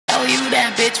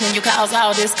that bitch when you cause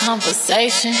all this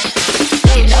conversation.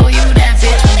 You know you that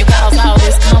bitch when you cause all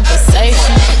this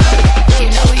conversation.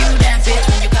 You know you that bitch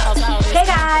when you cause all this. Hey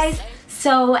guys!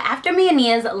 So after me and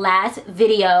Nea's last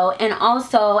video, and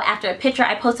also after a picture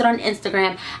I posted on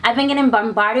Instagram, I've been getting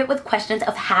bombarded with questions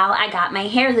of how I got my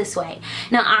hair this way.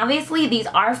 Now obviously these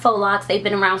are faux locks, they've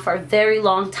been around for a very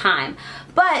long time.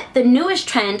 But the newest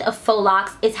trend of faux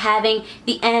locks is having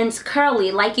the ends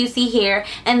curly like you see here,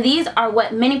 and these are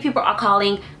what many people are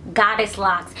calling goddess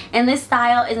locks. And this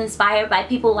style is inspired by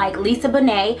people like Lisa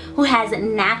Bonet, who has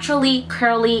naturally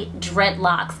curly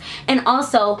dreadlocks, and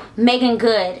also Meagan,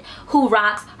 who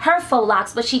rocks her faux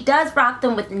locks, but she does rock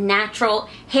them with natural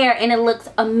hair and it looks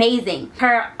amazing.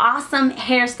 Her awesome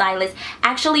hairstylist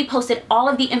actually posted all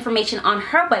of the information on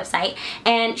her website,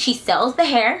 and she sells the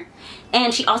hair.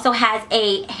 And she also has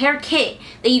a hair kit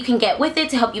that you can get with it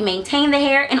to help you maintain the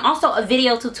hair, and also a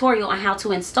video tutorial on how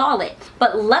to install it.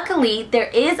 But luckily, there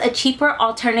is a cheaper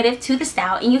alternative to the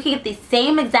style, and you can get the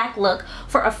same exact look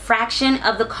for a fraction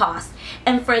of the cost.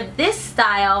 And for this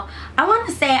style, I want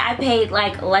to say I paid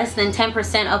like less than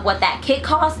 10% of what that kit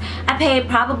cost. I paid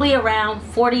probably around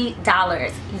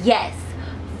 $40. Yes,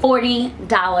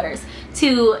 $40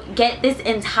 to get this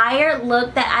entire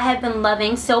look that I have been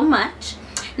loving so much.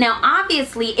 Now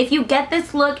obviously if you get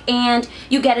this look and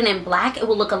you get it in black, it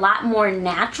will look a lot more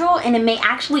natural, and it may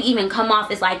actually even come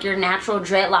off as like your natural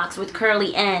dreadlocks with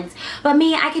curly ends. But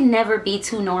me, I can never be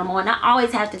too normal, and I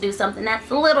always have to do something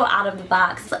that's a little out of the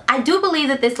box. I do believe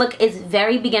that this look is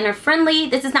very beginner friendly.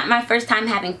 This is not my first time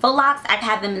having faux locks. I've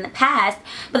had them in the past,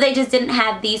 but they just didn't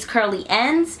have these curly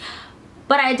ends.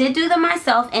 But I did do them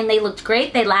myself and they looked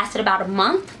great. They lasted about a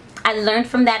month. I learned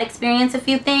from that experience a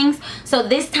few things. So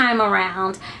this time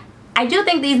around, I do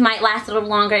think these might last a little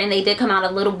longer, and they did come out a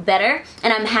little better,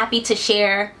 and I'm happy to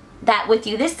share that with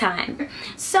you this time.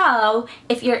 So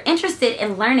if you're interested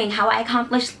in learning how I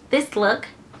accomplished this look,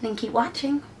 then keep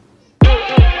watching.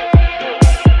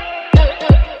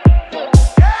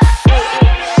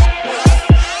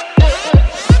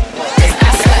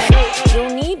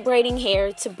 Braiding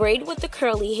hair to braid with the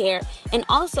curly hair, and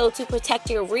also to protect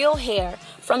your real hair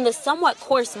from the somewhat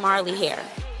coarse marley hair.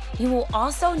 You will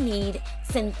also need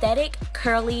synthetic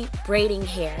curly braiding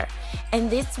hair, and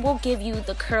this will give you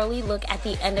the curly look at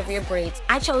the end of your braids.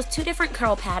 I chose two different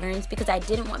curl patterns because I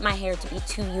didn't want my hair to be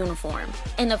too uniform.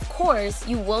 And of course,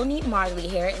 you will need marley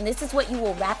hair, and this is what you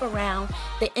will wrap around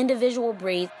the individual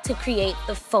braids to create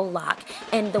the faux lock.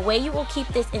 And the way you will keep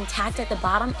this intact at the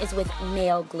bottom is with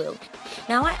nail glue.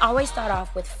 Now I always start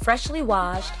off with freshly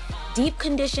washed, deep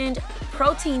conditioned,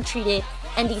 protein treated,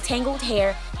 and detangled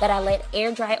hair that I let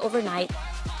air dry overnight.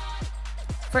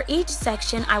 For each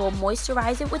section, I will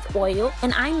moisturize it with oil,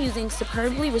 and I'm using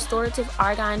Superbly Restorative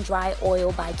Argan Dry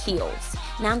Oil by Kiehl's.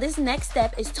 Now this next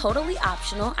step is totally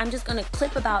optional. I'm just gonna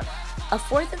clip about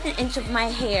 1/4 of an inch of my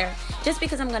hair, just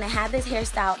because I'm gonna have this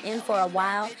hairstyle in for a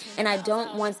while, and I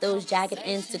don't want those jagged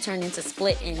ends to turn into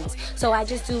split ends. So I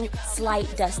just do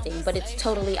slight dusting, but it's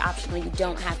totally optional. You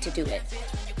don't have to do it.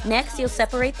 Next, you'll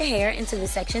separate the hair into the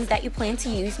sections that you plan to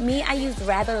use. Me, I used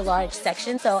rather large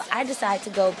sections, so I decided to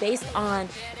go based on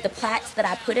the plaits that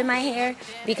I put in my hair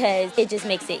because it just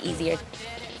makes it easier.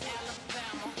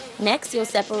 Next, you'll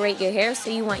separate your hair, so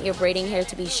you want your braiding hair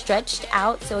to be stretched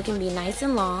out so it can be nice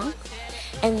and long.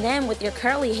 And then with your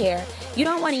curly hair, you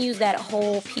don't want to use that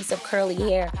whole piece of curly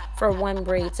hair for one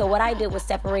braid. So what I did was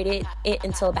separated it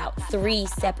into about 3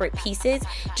 separate pieces,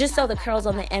 just so the curls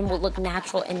on the end would look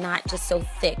natural and not just so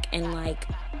thick and like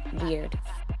weird.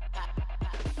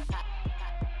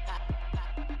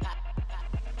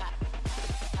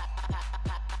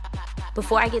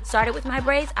 Before I get started with my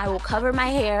braids, I will cover my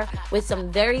hair with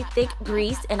some very thick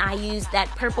grease, and I use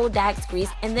that purple Dax grease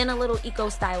and then a little Eco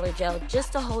Styler gel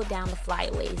just to hold down the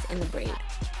flyaways in the braid.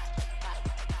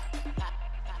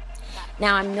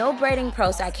 Now I'm no braiding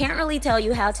pro, so I can't really tell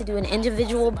you how to do an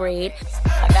individual braid.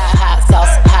 I got hot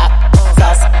sauce in my bag.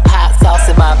 I got hot sauce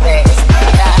in my bag.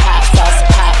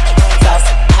 I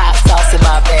got hot sauce in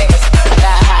my bag. I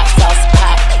got hot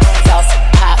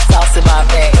sauce in my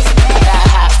bag.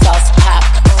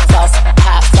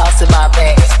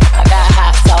 I got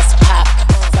hot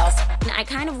sauce. And I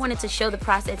kind of wanted to show the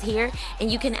process here,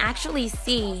 and you can actually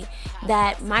see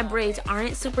that my braids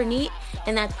aren't super neat,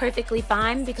 and that's perfectly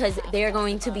fine because they're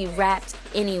going to be wrapped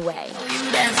anyway.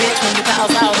 You that bitch when you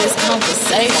cause all this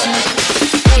conversation.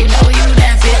 You know you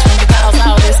that bitch when you cause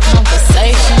all this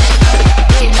conversation.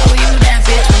 You know you that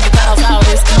bitch when you cause all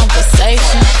this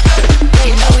conversation.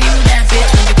 You know you that bitch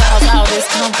when you cause all this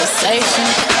conversation.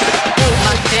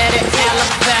 My daddy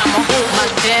Alabama, my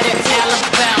daddy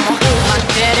Alabama, my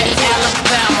daddy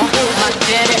Alabama, my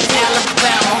daddy Alabama.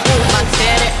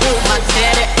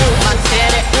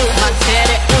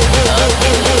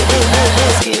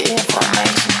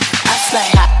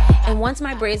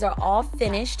 braids are all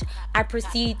finished, I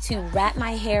proceed to wrap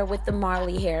my hair with the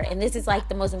Marley hair. And this is like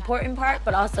the most important part,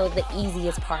 but also the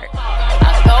easiest part.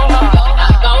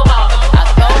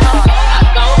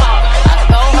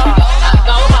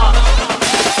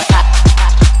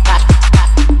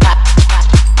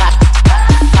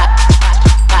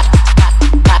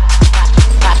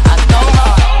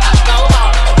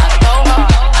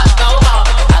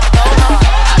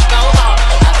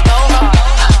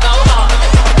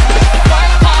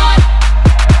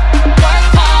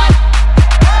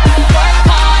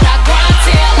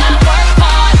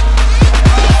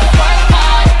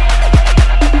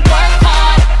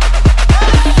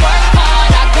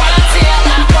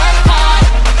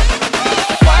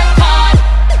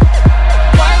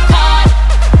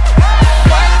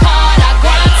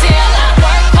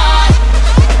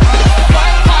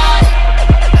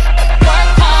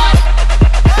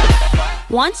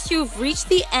 Once you've reached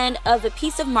the end of the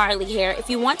piece of Marley hair, if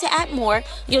you want to add more,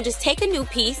 you'll just take a new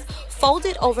piece, fold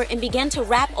it over, and begin to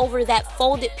wrap over that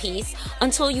folded piece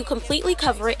until you completely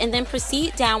cover it, and then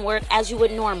proceed downward as you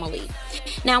would normally.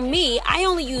 Now me, I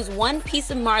only use one piece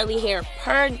of Marley hair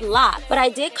per lock, but I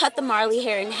did cut the Marley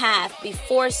hair in half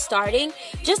before starting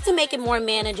just to make it more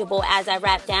manageable as I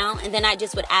wrap down, and then I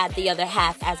just would add the other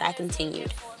half as I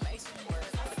continued.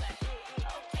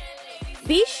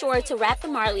 Be sure to wrap the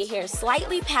Marley hair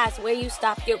slightly past where you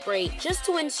stopped your braid, just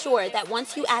to ensure that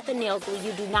once you add the nail glue,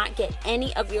 you do not get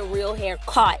any of your real hair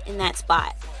caught in that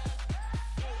spot.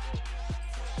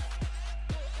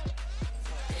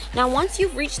 Now once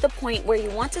you've reached the point where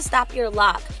you want to stop your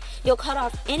lock, you'll cut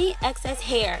off any excess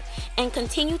hair and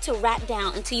continue to wrap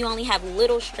down until you only have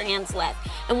little strands left.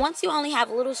 And once you only have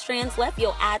little strands left,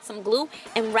 you'll add some glue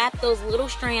and wrap those little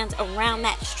strands around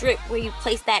that strip where you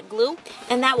place that glue,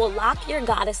 and that will lock your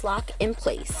goddess lock in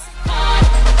place.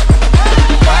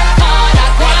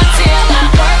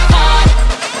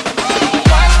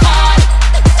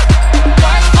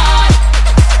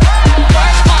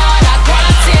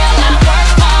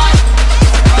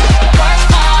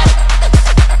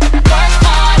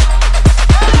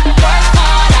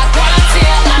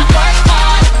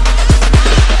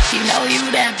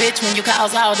 When you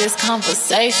cause all this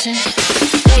conversation,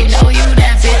 you know you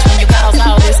that bitch when you cause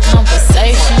all this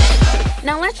conversation.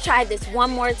 Now let's try this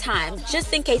one more time,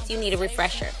 just in case you need a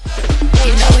refresher.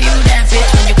 You know you that bitch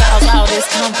when you cause all this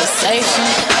conversation.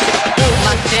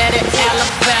 My daddy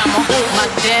Alabama, my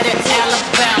daddy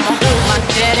Alabama, my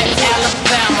daddy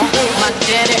Alabama, my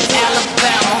daddy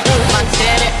Alabama, my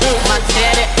daddy, my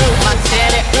daddy, my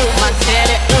daddy, my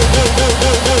daddy.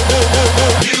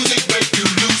 Music make you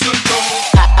lose control.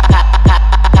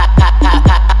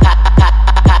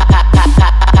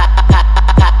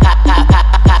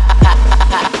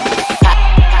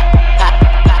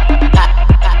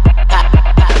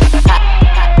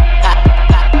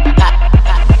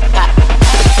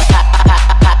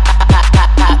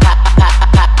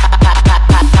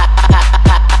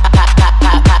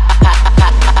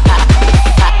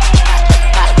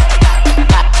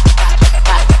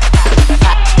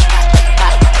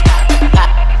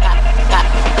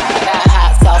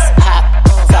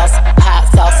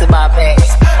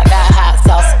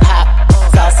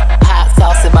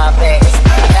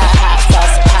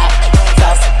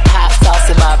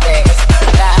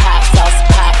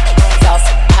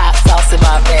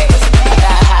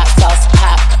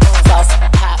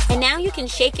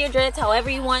 Shake your dreads however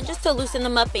you want, just to loosen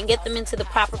them up and get them into the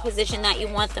proper position that you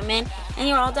want them in, and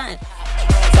you're all done.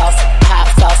 Hot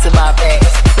sauce in my bag.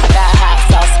 I got hot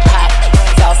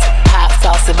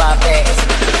sauce in my bag.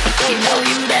 You know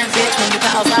you that bitch when you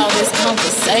cause all this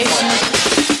conversation.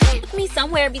 It took me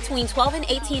somewhere between 12 and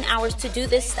 18 hours to do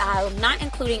this style, not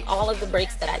including all of the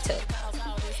breaks that I took.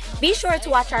 Be sure to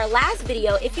watch our last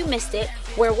video if you missed it,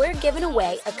 where we're giving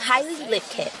away a Kylie lip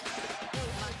kit.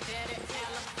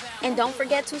 And don't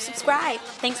forget to subscribe.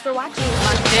 Thanks for watching.